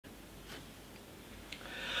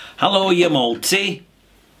Hello, you multi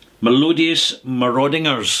melodious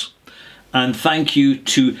maraudingers, and thank you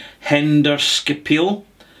to Hender Skipil.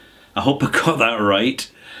 I hope I got that right.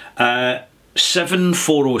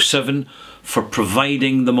 7407 for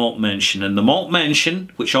providing the malt mention. And the malt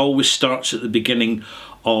mention, which always starts at the beginning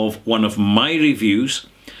of one of my reviews,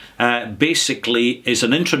 basically is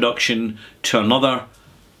an introduction to another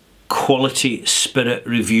quality spirit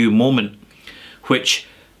review moment, which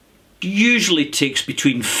usually takes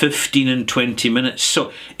between 15 and 20 minutes.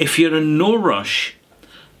 So if you're in no rush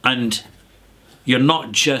and you're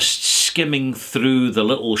not just skimming through the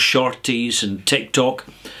little shorties and TikTok,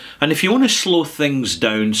 and if you want to slow things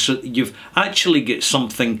down so that you've actually get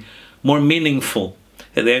something more meaningful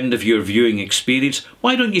at the end of your viewing experience,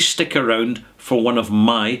 why don't you stick around for one of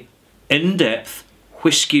my in-depth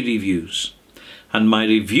whisky reviews? And my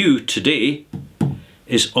review today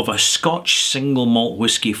is of a Scotch single malt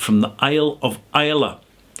whisky from the Isle of Islay,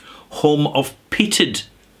 home of peated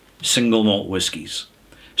single malt whiskies.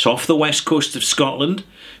 It's off the west coast of Scotland.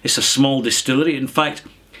 It's a small distillery. In fact,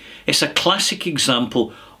 it's a classic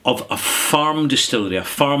example of a farm distillery, a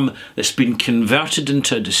farm that's been converted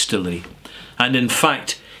into a distillery. And in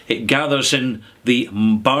fact, it gathers in the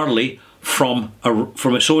barley from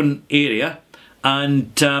its own area,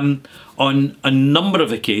 and on a number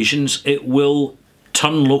of occasions it will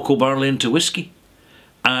turn local barley into whisky.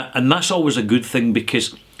 And that's always a good thing,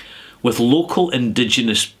 because with local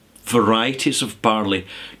indigenous varieties of barley,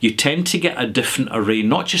 you tend to get a different array,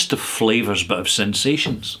 not just of flavours, but of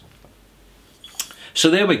sensations. So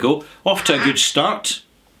there we go, off to a good start.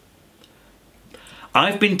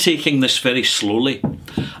 I've been taking this very slowly.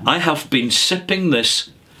 I have been sipping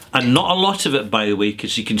this, and not a lot of it, by the way,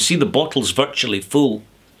 because you can see the bottle's virtually full.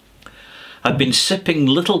 I've been sipping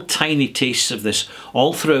little tiny tastes of this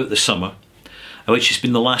all throughout the summer, which has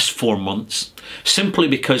been the last 4 months, simply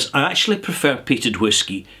because I actually prefer peated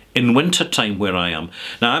whisky in winter time where I am.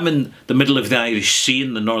 Now, I'm in the middle of the Irish Sea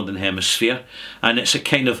in the Northern Hemisphere, and it's a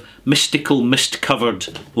kind of mystical,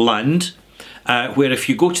 mist-covered land, where if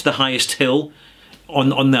you go to the highest hill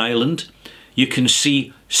on the island, you can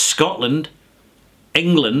see Scotland,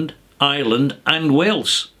 England, Ireland and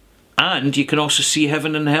Wales. And you can also see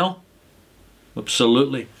heaven and hell.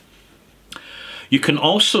 Absolutely. You can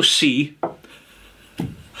also see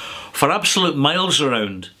for absolute miles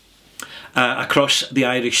around across the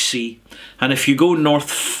Irish Sea. And if you go north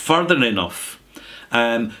further enough,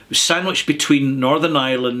 sandwiched between Northern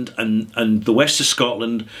Ireland and the west of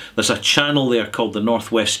Scotland, there's a channel there called the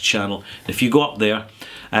Northwest Channel. If you go up there,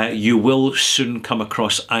 you will soon come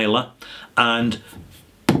across Islay, and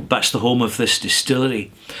that's the home of this distillery.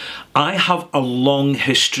 I have a long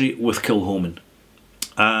history with Kilchoman.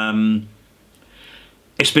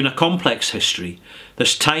 It's been a complex history.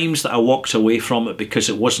 There's times that I walked away from it because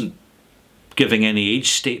it wasn't giving any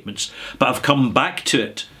age statements, but I've come back to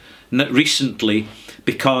it recently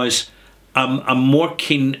because I'm more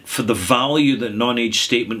keen for the value that non-age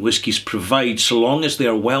statement whiskies provide, so long as they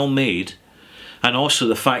are well made, and also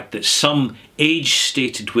the fact that some age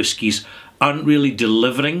stated whiskies aren't really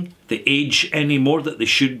delivering the age anymore that they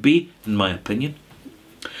should be, in my opinion.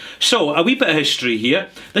 So, a wee bit of history here.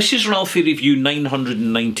 This is Ralfy Review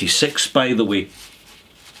 996, by the way.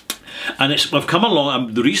 And I've come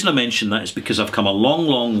along, the reason I mention that is because I've come a long,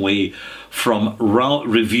 long way from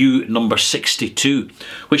review number 62,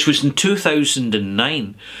 which was in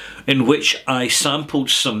 2009, in which I sampled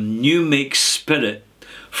some new make spirit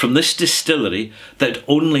from this distillery that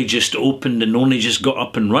only just opened and only just got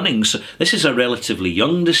up and running. So this is a relatively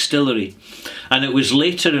young distillery. And it was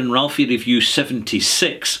later in Ralfy Review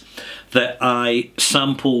 76 that I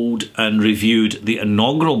sampled and reviewed the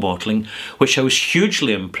inaugural bottling, which I was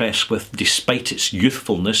hugely impressed with despite its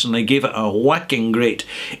youthfulness, and I gave it a whacking great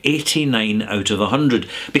 89 out of 100,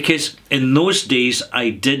 because in those days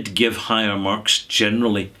I did give higher marks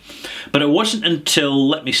generally. But it wasn't until,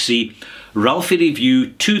 let me see, Ralfy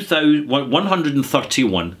Review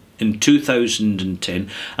 131 in 2010,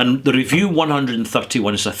 and the review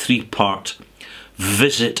 131 is a 3-part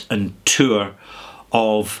visit and tour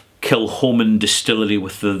of Kilchoman Distillery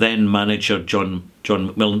with the then manager John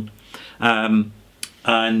McMillan,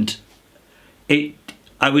 and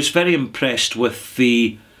I was very impressed with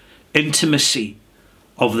the intimacy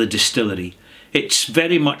of the distillery. It's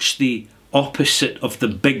very much the opposite of the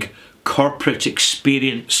big corporate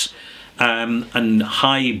experience and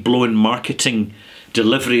high-blown marketing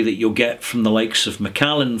delivery that you'll get from the likes of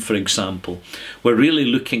Macallan, for example. We're really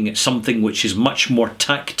looking at something which is much more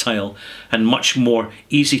tactile and much more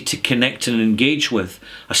easy to connect and engage with.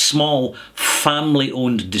 A small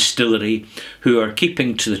family-owned distillery who are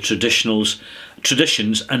keeping to the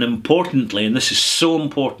traditions, and importantly, and this is so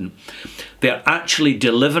important, they're actually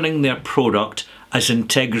delivering their product as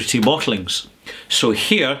integrity bottlings. So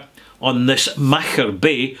here on this Machir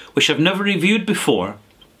Bay, which I've never reviewed before,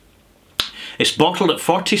 it's bottled at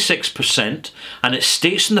 46% and it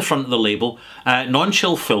states in the front of the label,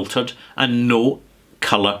 non-chill filtered and no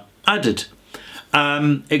colour added.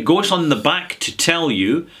 It goes on the back to tell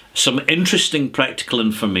you some interesting practical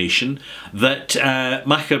information that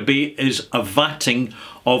Machir Bay is a vatting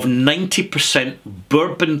of 90%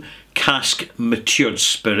 bourbon cask matured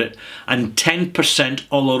spirit and 10%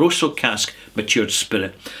 Oloroso cask matured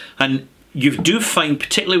spirit. And you do find,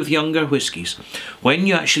 particularly with younger whiskies, when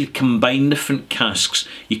you actually combine different casks,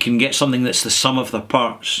 you can get something that's the sum of the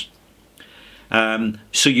parts.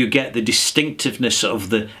 So you get the distinctiveness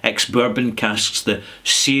of the ex-bourbon casks, the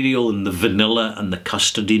cereal and the vanilla and the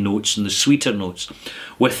custardy notes and the sweeter notes,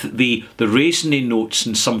 with the raisiny notes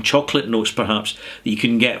and some chocolate notes perhaps that you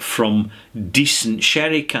can get from decent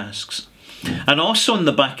sherry casks. And also on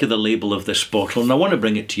the back of the label of this bottle, and I want to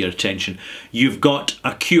bring it to your attention, you've got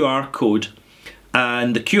a QR code,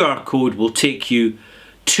 and the QR code will take you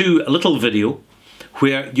to a little video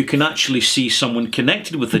where you can actually see someone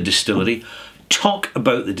connected with the distillery talk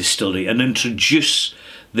about the distillery and introduce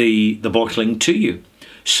the bottling to you.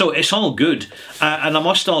 So it's all good. And I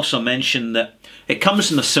must also mention that it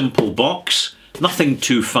comes in a simple box, nothing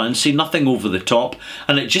too fancy, nothing over the top,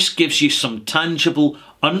 and it just gives you some tangible,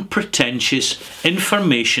 unpretentious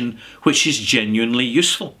information which is genuinely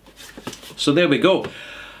useful. So there we go.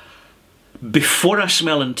 Before I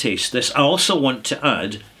smell and taste this, I also want to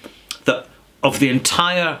add that of the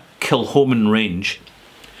entire Kilchoman range,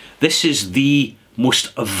 this is the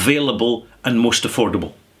most available and most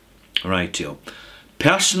affordable. Rightio.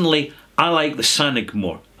 Personally, I like the Sanig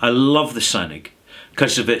more. I love the Sanig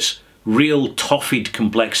because of its real toffeed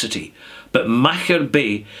complexity. But Machir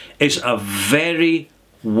Bay is a very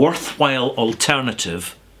worthwhile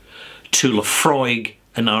alternative to Laphroaig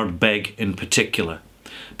and Ardbeg in particular.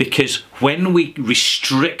 Because when we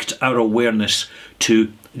restrict our awareness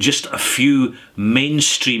to just a few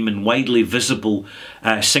mainstream and widely visible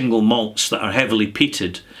single malts that are heavily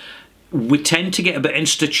peated, we tend to get a bit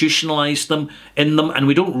institutionalised in them, and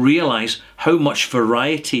we don't realise how much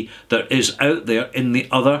variety there is out there in the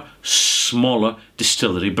other smaller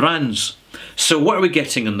distillery brands. So what are we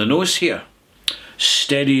getting on the nose here?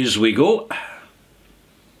 Steady as we go.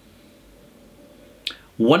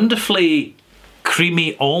 Wonderfully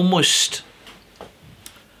creamy, almost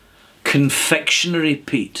confectionery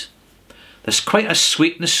peat. There's quite a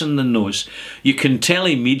sweetness in the nose. You can tell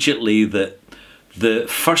immediately that the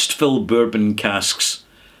first fill bourbon casks,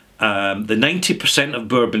 the 90% of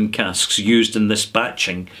bourbon casks used in this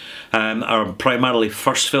batching are primarily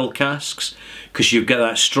first fill casks, because you've got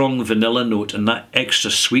that strong vanilla note and that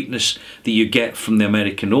extra sweetness that you get from the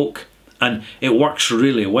American oak, and it works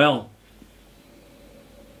really well.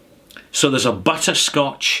 So there's a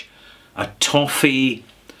butterscotch, a toffee,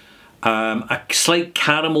 a slight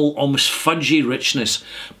caramel, almost fudgy richness,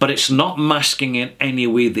 but it's not masking in any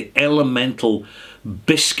way the elemental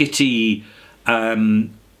biscuity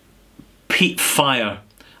peat fire,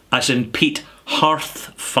 as in peat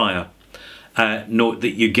hearth fire note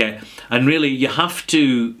that you get. And really you have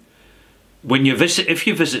to, when you visit, if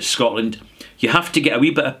you visit Scotland, you have to get a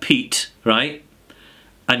wee bit of peat, right,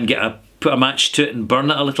 and put a match to it and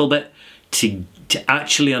burn it a little bit to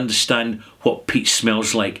actually understand what peat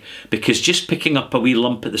smells like. Because just picking up a wee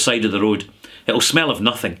lump at the side of the road, it'll smell of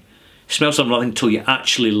nothing. It smells of nothing until you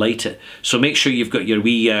actually light it. So make sure you've got your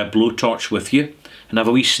wee blowtorch with you and have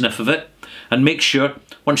a wee sniff of it. And make sure,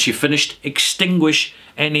 once you've finished, extinguish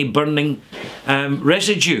any burning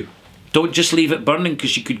residue. Don't just leave it burning,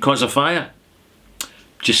 because you could cause a fire.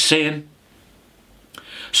 Just saying.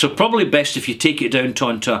 So probably best if you take it down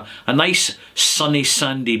onto a nice sunny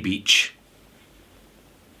sandy beach.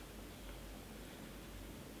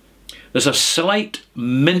 There's a slight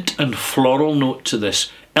mint and floral note to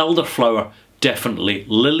this. Elderflower, definitely.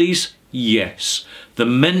 Lilies, yes. The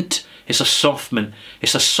mint is a soft mint.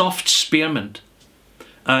 It's a soft spearmint.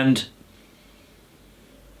 And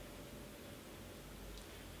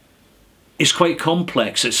it's quite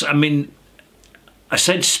complex. I mean, I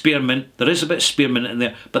said spearmint. There is a bit of spearmint in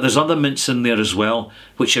there, but there's other mints in there as well,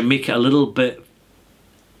 which make it a little bit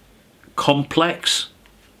complex.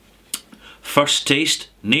 First taste,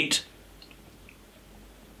 neat.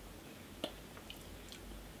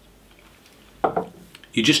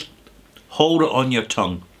 You just hold it on your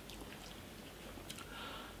tongue.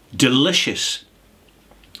 Delicious,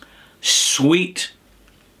 sweet,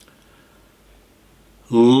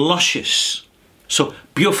 luscious. So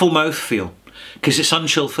beautiful mouthfeel because it's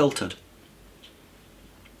unchill filtered.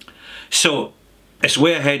 So it's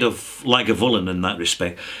way ahead of Lagavulin in that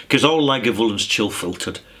respect, because all Lagavulin's chill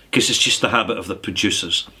filtered because it's just the habit of the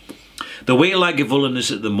producers. The way Lagavulin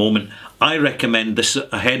is at the moment, I recommend this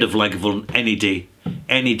ahead of Lagavulin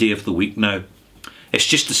any day of the week now. It's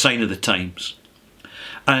just a sign of the times.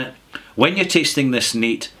 And when you're tasting this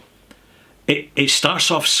neat, it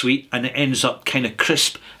starts off sweet and it ends up kind of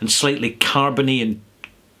crisp and slightly carbony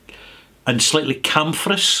and slightly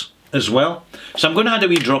camphorous as well. So I'm going to add a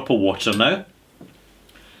wee drop of water now.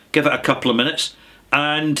 Give it a couple of minutes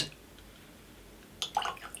and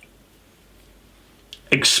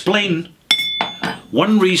explain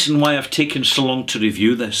one reason why I've taken so long to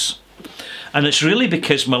review this. And it's really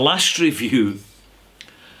because my last review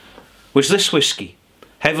was this whisky,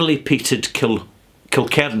 heavily peated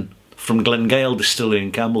Kilchoman from Glengyle Distillery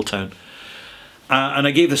in Campbelltown. And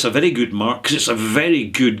I gave this a very good mark because it's a very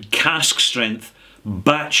good cask strength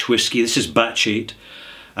batch whisky. This is batch 8.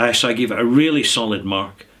 So I gave it a really solid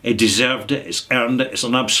mark. It deserved it, it's earned it, it's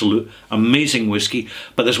an absolute amazing whisky.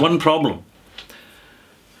 But there's one problem.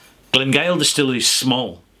 Glengyle Distillery is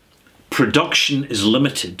small, production is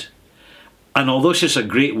limited, and although this is a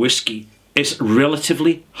great whisky, it's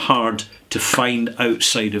relatively hard to find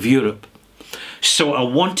outside of Europe. So I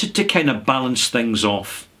wanted to kind of balance things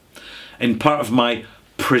off in part of my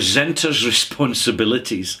presenter's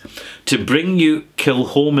responsibilities to bring you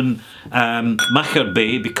Kilchoman Machir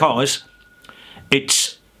Bay, because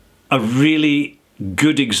it's a really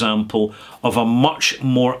good example of a much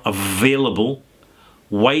more available,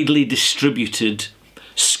 widely distributed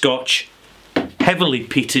Scotch heavily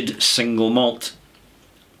peated single malt.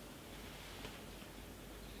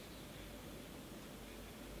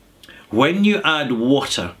 When you add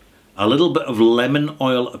water, a little bit of lemon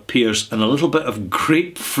oil appears and a little bit of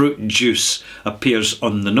grapefruit juice appears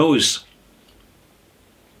on the nose.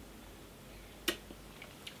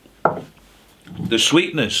 The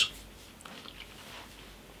sweetness,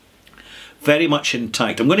 very much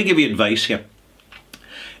intact. I'm going to give you advice here.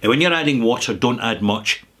 When you're adding water, don't add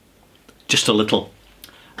much, just a little.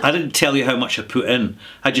 I didn't tell you how much I put in.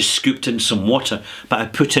 I just scooped in some water, but I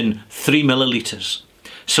put in 3 millilitres.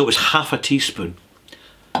 So it was half a teaspoon.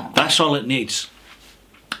 That's all it needs.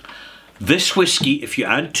 This whisky, if you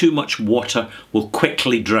add too much water, will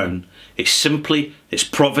quickly drown. It's simply its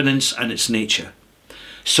provenance and its nature.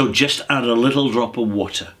 So just add a little drop of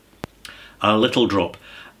water. A little drop.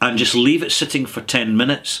 And just leave it sitting for 10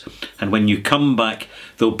 minutes. And when you come back,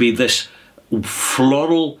 there'll be this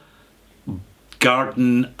floral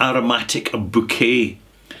garden aromatic bouquet.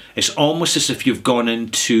 It's almost as if you've gone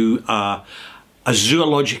into a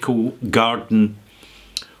zoological garden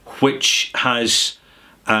which has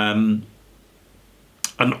an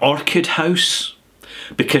orchid house,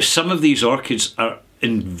 because some of these orchids are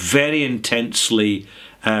very intensely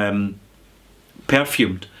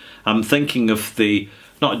perfumed. I'm thinking of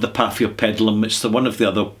not the Paphiopedilum, it's one of the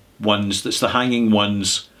other ones, that's the hanging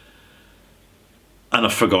ones, and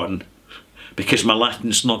I've forgotten because my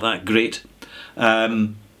Latin's not that great.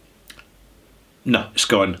 No, it's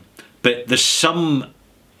gone. But there's some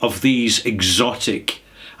of these exotic,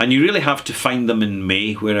 and you really have to find them in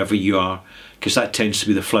May wherever you are, because that tends to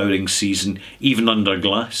be the flowering season, even under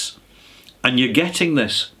glass. And you're getting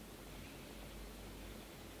this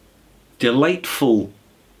delightful,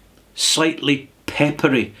 slightly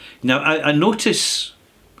peppery. Now I notice,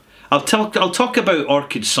 I'll talk about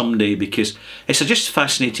orchids someday, because it's just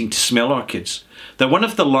fascinating to smell orchids. They're one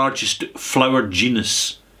of the largest flower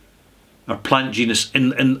genus or plant genus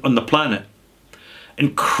on the planet.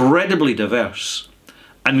 Incredibly diverse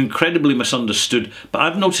and incredibly misunderstood, but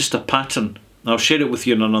I've noticed a pattern. I'll share it with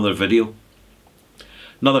you in another video.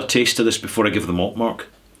 Another taste of this before I give the malt mark.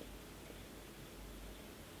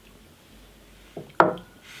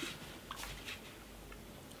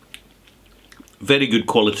 Very good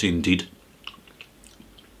quality indeed.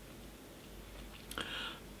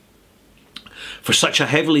 For such a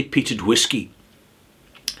heavily peated whisky,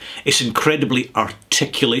 it's incredibly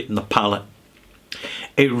articulate in the palate.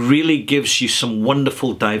 It really gives you some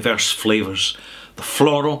wonderful diverse flavours. The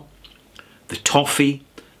floral, the toffee,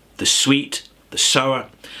 the sweet, the sour,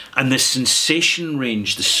 and the sensation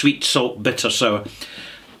range, the sweet, salt, bitter, sour.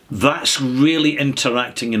 That's really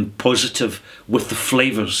interacting in positive with the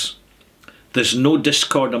flavours. There's no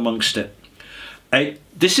discord amongst it.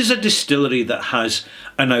 This is a distillery that has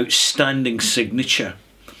an outstanding signature,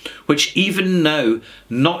 which even now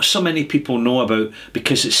not so many people know about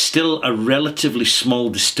because it's still a relatively small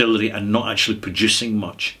distillery and not actually producing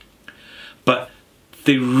much. But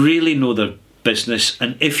they really know their business,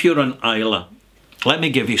 and if you're on Islay, let me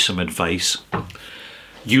give you some advice.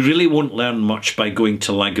 You really won't learn much by going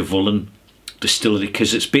to Lagavulin distillery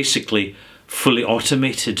because it's basically fully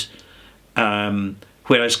automated,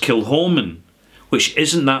 whereas Kilchoman, which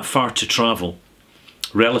isn't that far to travel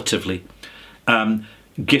relatively,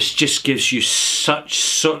 just gives you so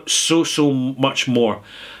much more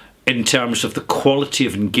in terms of the quality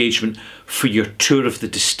of engagement for your tour of the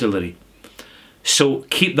distillery. So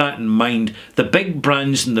keep that in mind. The big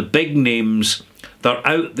brands and the big names, they're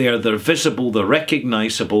out there, they're visible, they're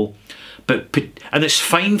recognisable, and it's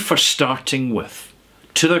fine for starting with.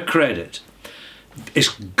 To their credit, it's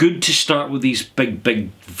good to start with these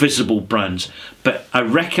big visible brands, but I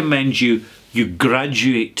recommend you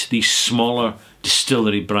graduate to these smaller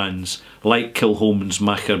distillery brands like Kilchoman's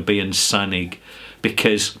Machir Bay and Sanig,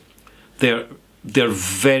 because they're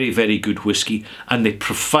very good whisky, and they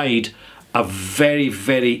provide a very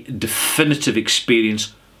definitive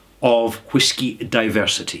experience of whisky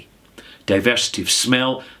diversity of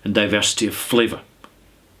smell and diversity of flavour.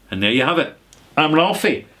 And there you have it. I'm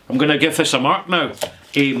Ralfy. I'm going to give this a mark now,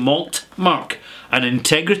 a malt mark, an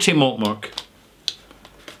integrity malt mark.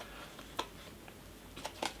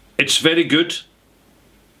 It's very good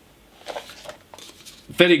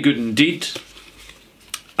indeed.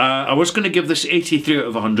 I was going to give this 83 out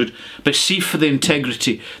of 100, but see, for the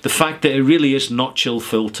integrity, the fact that it really is not chill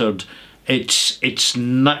filtered, it's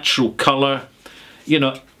natural colour, you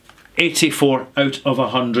know, 84 out of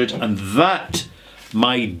 100, and that,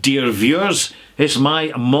 my dear viewers, is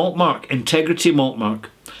my malt mark, integrity malt mark.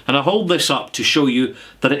 And I hold this up to show you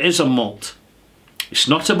that it is a malt. It's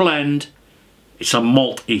not a blend, it's a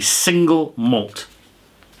malt, a single malt.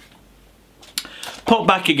 Pop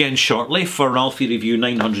back again shortly for Ralfy Review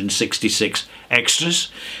 966 Extras,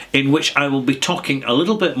 in which I will be talking a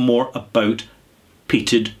little bit more about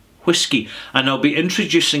peated whisky, and I'll be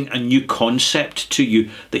introducing a new concept to you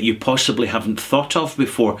that you possibly haven't thought of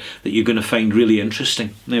before, that you're going to find really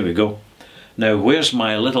interesting. There we go. Now, where's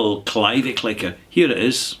my little kaleidoclicker? Here it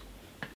is.